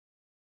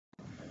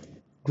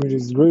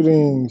Greetings,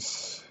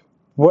 greetings.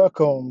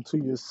 Welcome to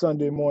your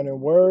Sunday morning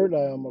word.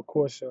 I am, of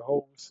course, your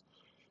host,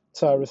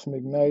 Tyrus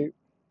McKnight.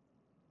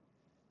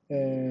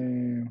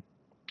 And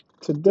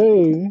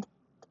today,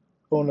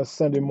 on a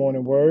Sunday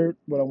morning word,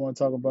 what I want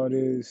to talk about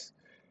is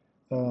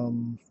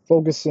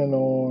focusing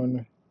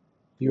on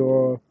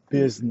your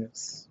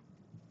business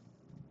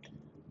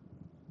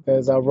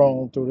as I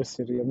roam through the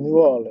city of New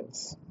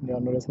Orleans.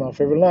 Y'all know that's my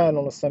favorite line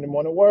on a Sunday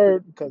morning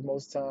word because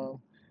most time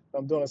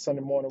I'm doing a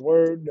Sunday morning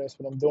word. That's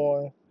what I'm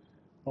doing.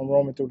 I'm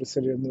roaming through the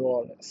city of New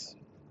Orleans.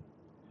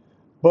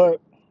 But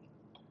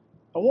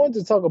I wanted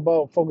to talk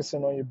about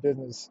focusing on your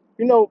business.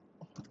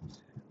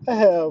 I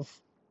have,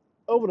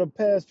 over the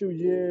past few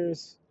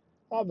years,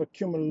 I've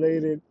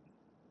accumulated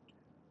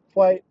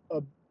quite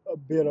a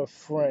bit of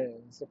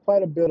friends,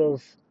 quite a bit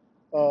of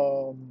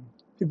um,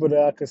 people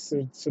that I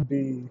consider to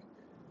be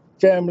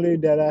family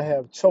that I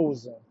have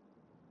chosen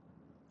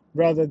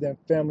rather than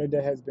family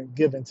that has been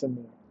given to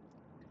me.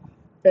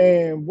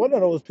 And one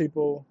of those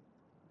people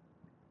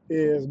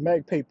is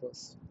Mac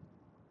Papers.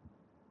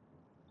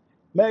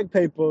 Mac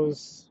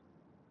Papers,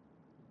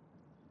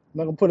 I'm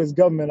not going to put his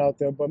government out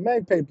there, but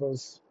Mac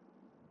Papers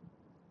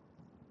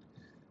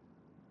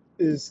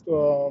is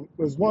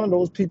one of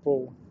those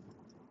people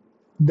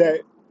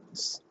that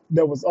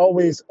that was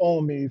always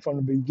on me from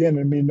the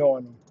beginning of me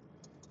knowing him.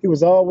 He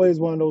was always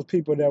one of those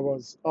people that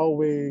was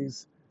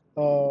always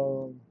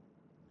um,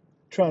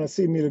 trying to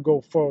see me to go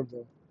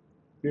further.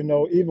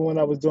 Even when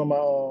I was doing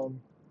my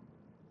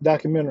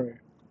documentary,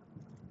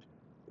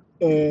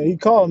 and he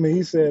called me.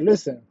 He said,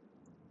 "Listen,"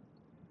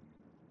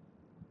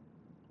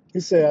 he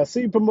said, "I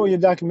see you promote your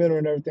documentary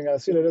and everything. I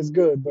see that that's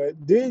good, but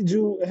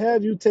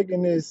have you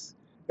taken this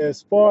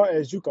as far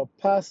as you could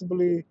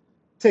possibly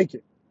take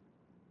it?"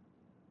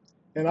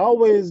 And I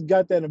always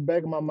got that in the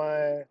back of my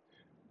mind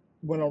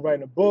when I'm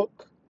writing a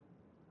book,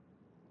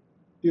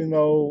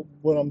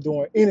 when I'm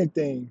doing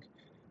anything.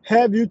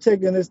 Have you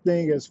taken this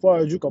thing as far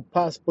as you could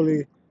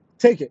possibly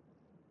take it?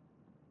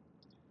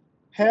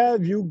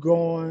 Have you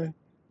gone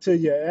to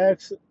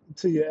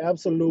to your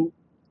absolute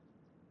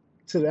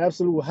to the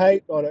absolute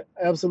height or the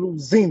absolute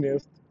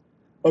zenith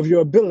of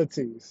your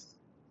abilities?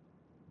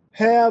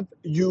 Have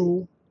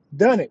you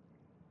done it?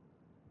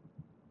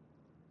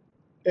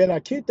 And I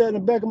keep that in the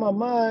back of my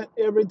mind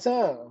every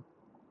time.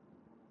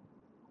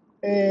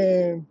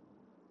 And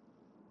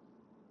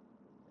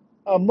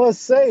I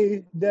must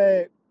say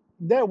that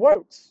that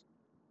works.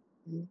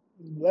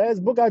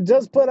 Last book I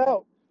just put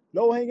out,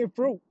 Low Hanging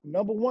Fruit,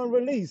 number one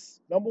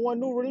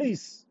new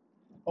release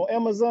on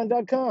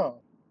Amazon.com.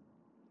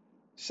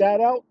 Shout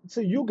out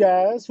to you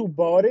guys who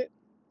bought it.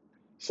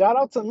 Shout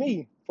out to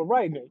me for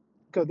writing it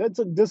because that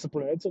took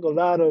discipline. It took a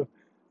lot of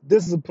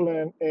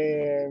discipline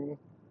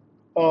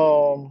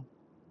um,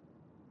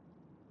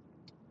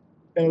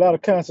 and a lot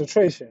of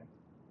concentration.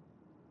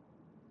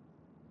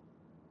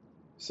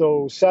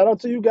 So shout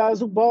out to you guys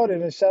who bought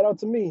it and shout out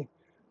to me.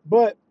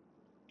 But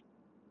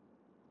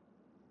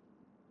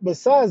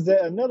besides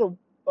that, another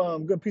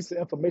good piece of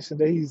information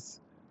that he's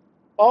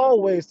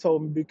always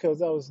told me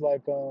because I was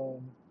like,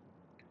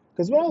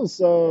 because when I was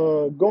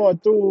going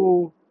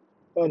through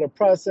the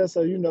process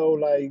of,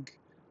 like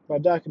my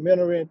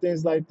documentary and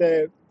things like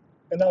that,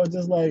 and I was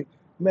just like,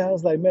 man,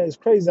 it's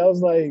crazy. I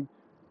was like,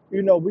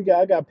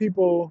 I got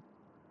people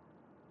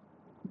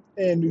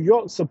in New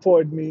York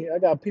supporting me. I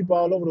got people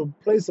all over the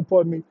place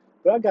supporting me,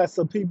 but I got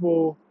some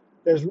people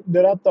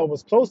that I thought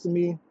was close to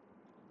me.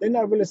 They're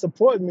not really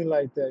supporting me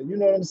like that. You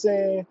know what I'm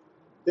saying?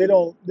 They're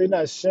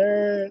not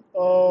sharing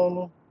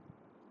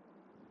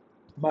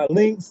my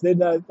links. They're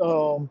not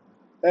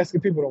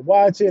asking people to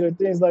watch it or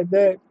things like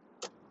that.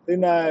 They're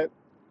not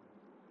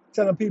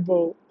telling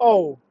people,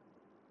 oh,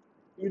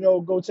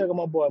 go check out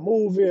my boy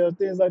movie or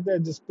things like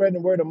that, just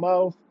spreading word of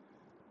mouth.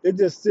 They're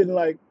just sitting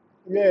like,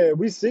 yeah,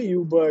 we see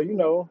you, but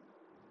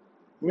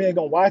we ain't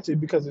gonna watch it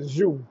because it's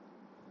you.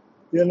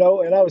 And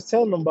I was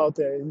telling him about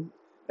that. And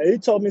he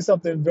told me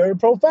something very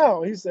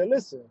profound. He said,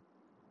 listen,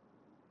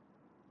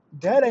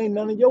 that ain't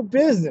none of your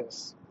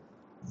business.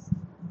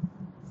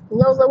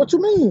 And I was like, what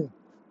you mean?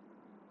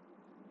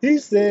 He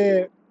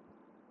said,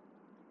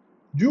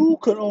 you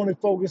could only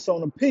focus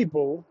on the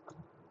people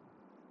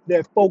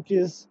that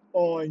focus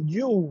on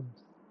you.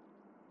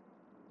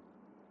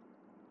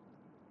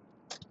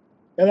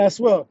 And I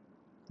swear,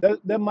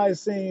 that might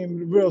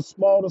seem real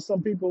small to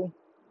some people,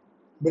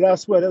 but I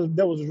swear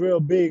that was real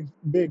big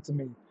to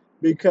me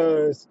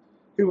because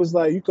he was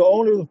like, you can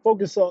only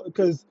focus on,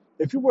 because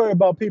if you worry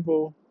about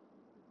people,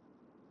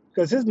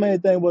 because his main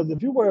thing was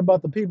if you worry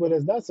about the people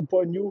that's not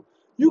supporting you,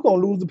 you're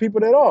going to lose the people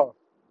that are.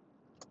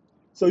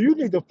 So you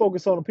need to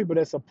focus on the people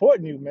that's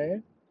supporting you,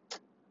 man.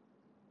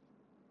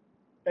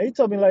 And he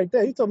told me like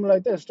that. He told me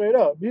like that straight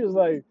up. He was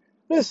like,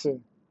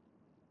 listen,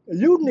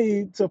 you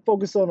need to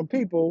focus on the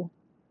people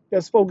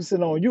that's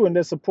focusing on you and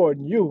that's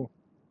supporting you.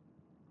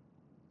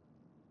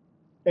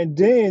 And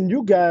then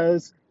you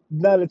guys,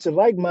 now that you're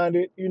like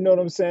minded, you know what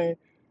I'm saying?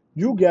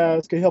 You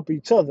guys can help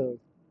each other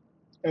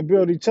and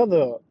build each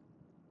other up.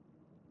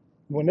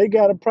 When they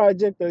got a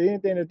project or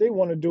anything that they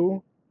want to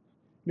do,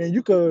 then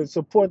you could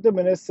support them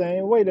in that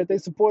same way that they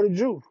supported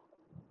you.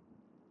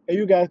 And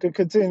you guys could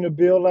continue to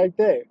build like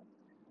that.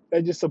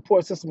 That your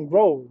support system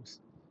grows.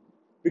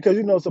 Because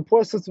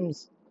support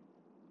systems,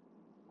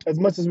 as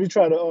much as we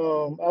try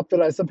to I feel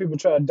like some people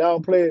try to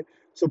downplay it,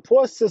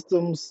 support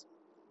systems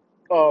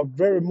are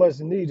very much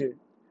needed.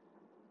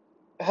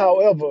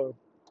 However,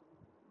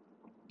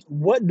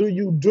 what do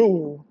you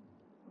do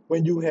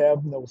when you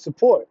have no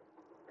support?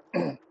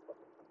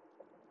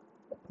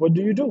 What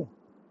do?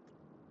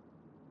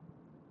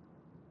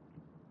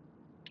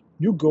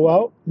 You go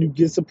out, you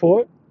get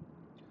support,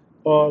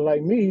 or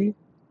like me,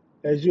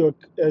 as you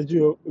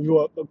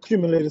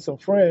accumulated some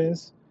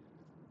friends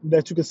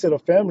that you consider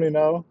family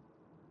now,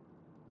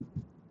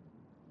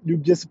 you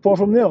get support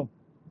from them,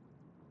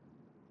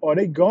 or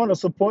they garner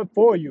support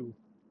for you,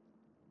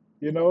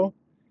 you know.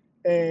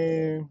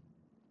 And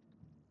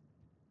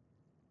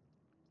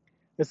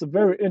it's a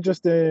very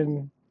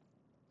interesting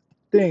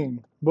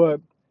thing, but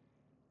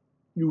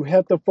you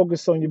have to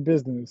focus on your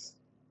business,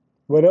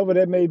 whatever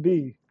that may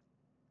be,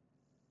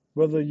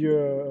 whether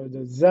you're a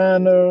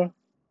designer,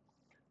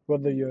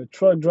 whether you're a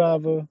truck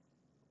driver,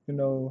 you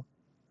know,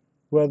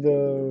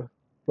 whether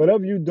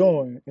whatever you're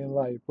doing in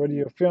life, whether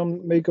you're a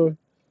filmmaker,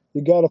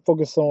 you got to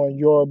focus on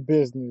your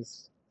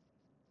business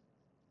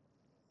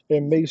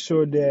and make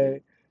sure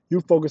that you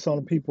focus on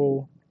the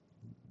people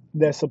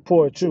that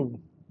support you,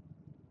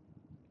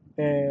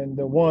 and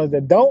the ones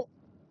that don't,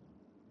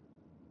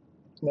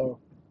 no,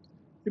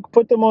 you can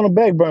put them on a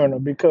back burner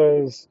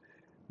because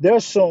they're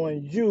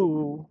showing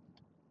you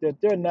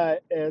that they're not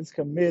as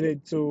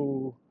committed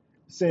to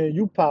seeing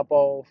you pop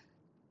off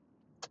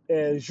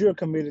as you're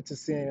committed to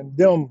seeing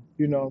them,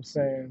 what I'm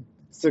saying,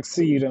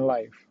 succeed in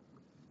life.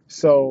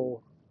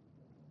 So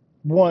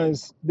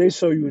once they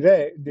show you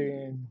that,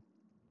 then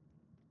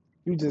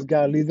you just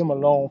gotta leave them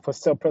alone for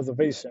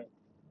self-preservation.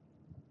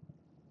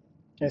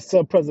 And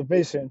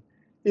self-preservation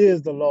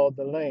is the law of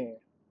the land.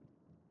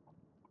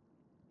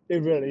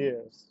 It really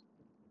is.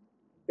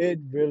 It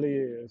really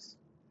is.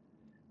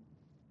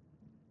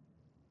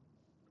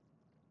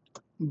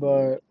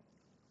 But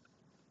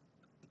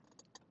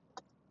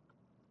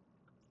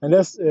and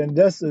that's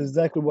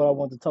exactly what I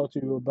want to talk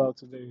to you about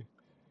today.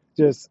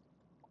 Just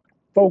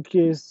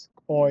focus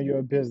on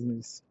your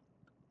business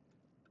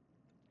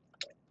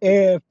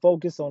and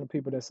focus on the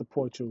people that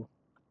support you.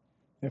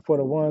 And for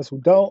the ones who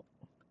don't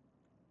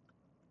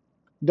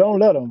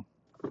let them.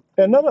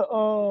 Another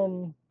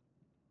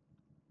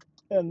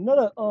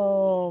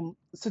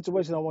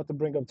situation I want to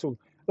bring up too.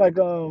 Like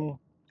I'll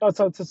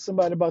talk to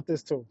somebody about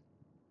this too.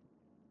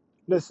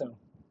 Listen,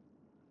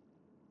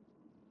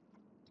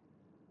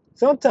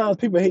 sometimes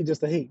people hate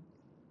just to hate.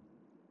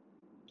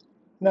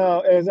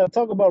 Now, as I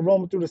talk about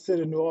roaming through the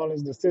city of New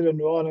Orleans, the city of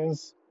New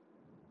Orleans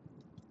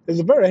is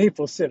a very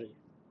hateful city.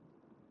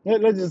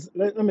 Let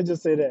me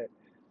just say that.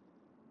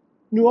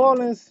 New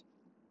Orleans,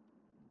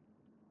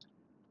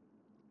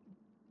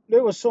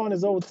 they were showing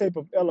this old tape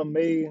of Ella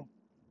May.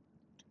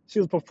 She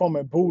was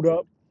performing booed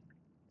up,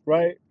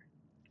 right?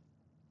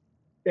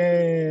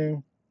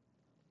 And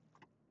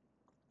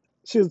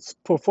she was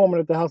performing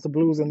at the House of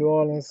Blues in New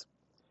Orleans.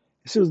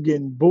 She was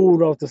getting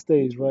booed off the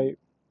stage, right?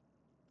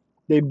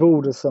 They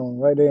booed the song,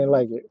 right? They didn't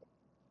like it.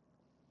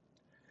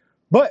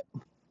 But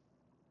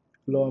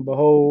lo and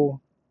behold,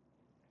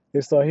 they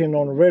started hearing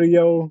on the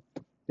radio.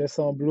 That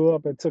song blew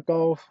up and took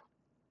off.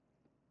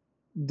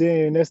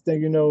 Then next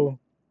thing you know,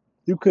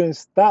 you couldn't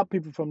stop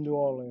people from New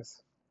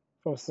Orleans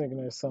from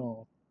singing that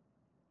song.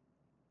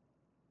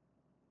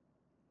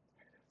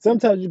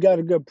 Sometimes you got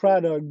a good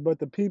product, but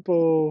the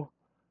people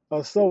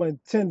are so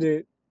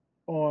intended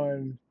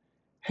on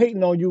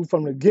hating on you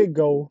from the get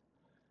go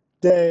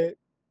that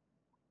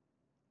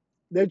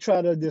they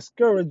try to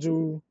discourage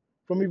you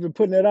from even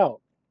putting it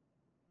out.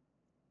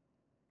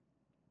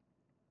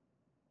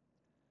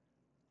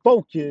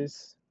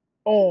 Focus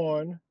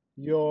on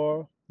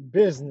your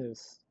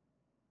business.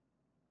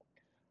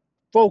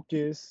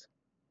 Focus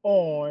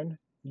on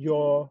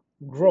your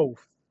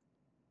growth.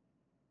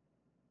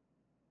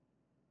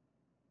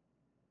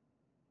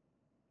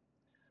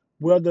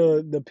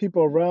 Whether the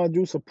people around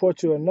you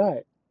support you or not.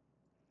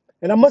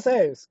 And I must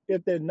ask,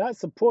 if they're not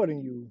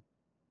supporting you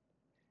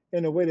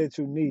in the way that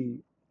you need,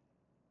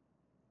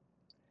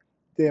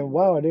 then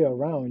why are they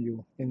around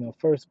you in the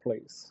first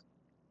place?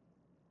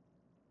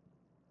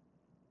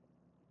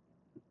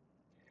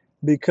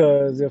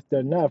 Because if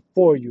they're not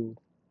for you,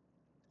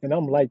 and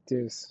I'm like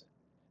this,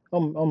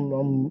 I'm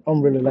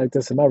really like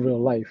this in my real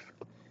life.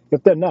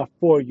 If they're not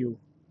for you,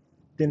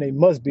 then they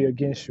must be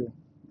against you.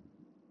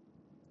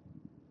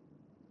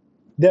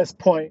 That's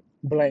point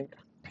blank,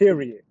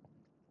 period.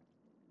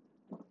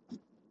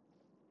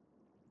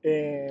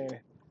 And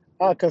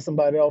I'll cut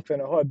somebody off in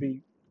a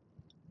heartbeat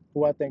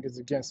who I think is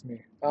against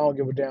me. I don't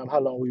give a damn how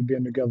long we've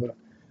been together.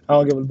 I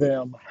don't give a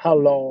damn how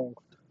long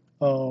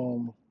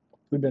um,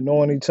 we've been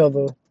knowing each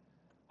other,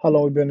 how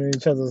long we've been in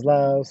each other's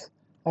lives.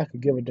 I could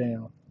give a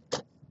damn.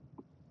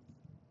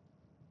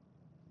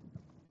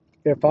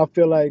 If I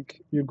feel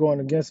like you're going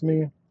against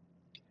me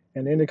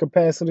in any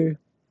capacity,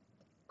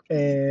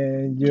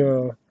 and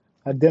you're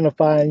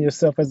identifying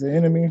yourself as the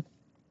enemy,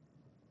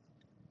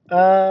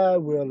 I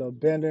will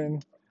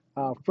abandon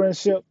our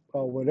friendship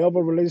or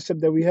whatever relationship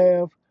that we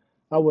have.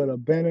 I will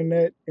abandon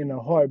that in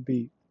a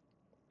heartbeat.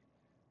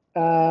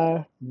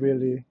 I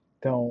really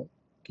don't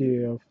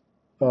give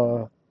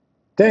a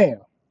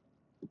damn.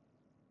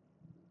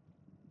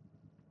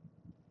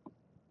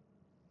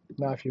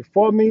 Now, if you're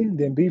for me,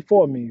 then be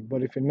for me.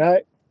 But if you're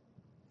not,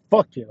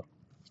 fuck you.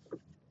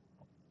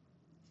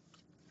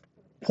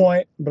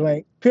 Point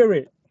blank,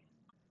 period.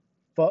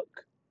 Fuck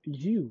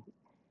you.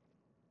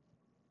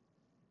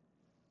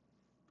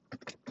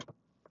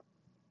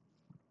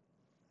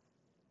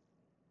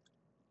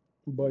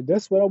 But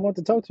that's what I want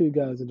to talk to you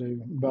guys today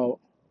about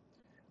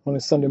on a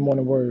Sunday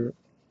morning word.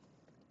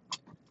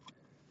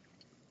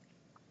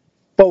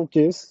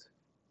 Focus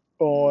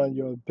on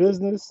your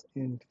business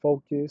and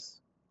focus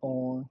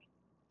on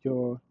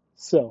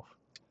yourself.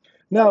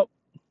 Now,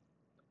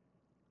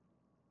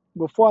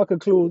 before I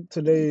conclude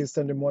today's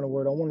Sunday morning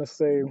word, I want to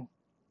say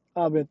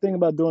I've been thinking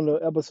about doing the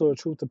episode of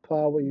Truth to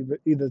Power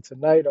either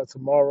tonight or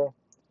tomorrow.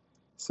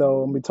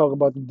 So let me talk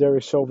about the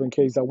Derek Chauvin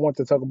case. I want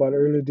to talk about it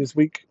earlier this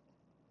week,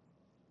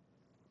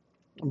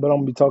 but I'm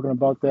gonna be talking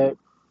about that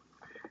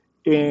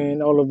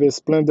in all of its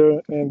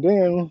splendor, and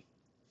then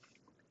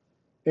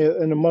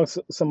and amongst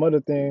some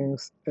other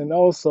things, and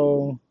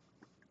also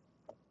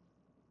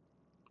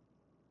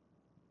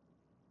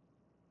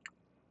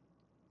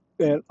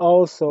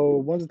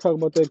want to talk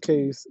about that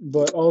case,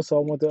 but also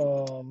I want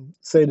to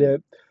say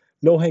that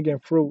low hanging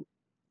fruit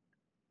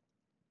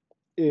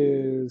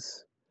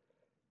is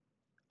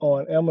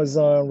on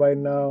Amazon right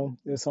now.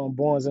 It's on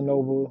Barnes and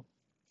Noble.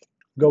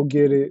 Go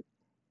get it.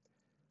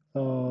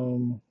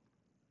 Um,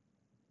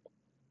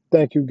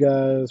 Thank you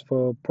guys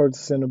for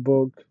purchasing the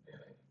book.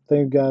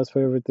 Thank you guys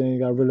for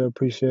everything. I really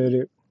appreciate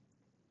it.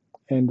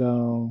 And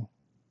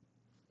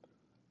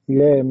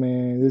yeah,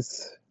 man,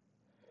 it's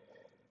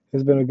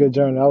been a good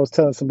journey. I was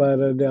telling somebody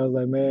the other day, I was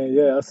like, man,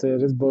 yeah, I said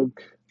this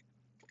book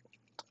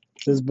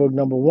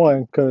number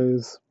one,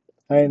 because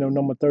I ain't know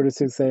number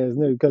 36 as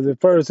new. Because at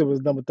first it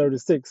was number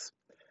 36.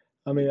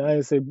 I mean, I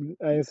ain't say the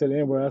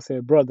N word. I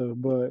said brother,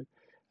 but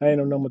I ain't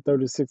know number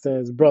 36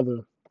 as brother.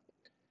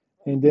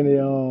 And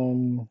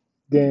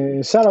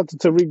then shout out to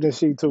Tariq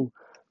Nasheed too,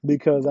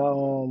 because I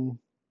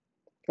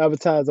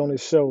advertised on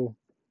his show,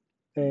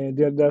 and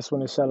that's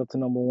when it shot up to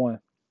number one.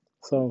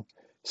 So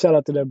shout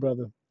out to that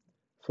brother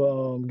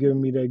for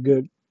giving me that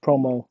good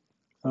promo.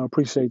 I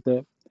appreciate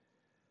that.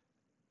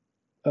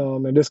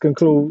 And this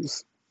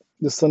concludes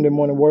the Sunday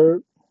morning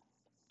word.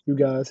 You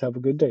guys have a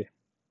good day.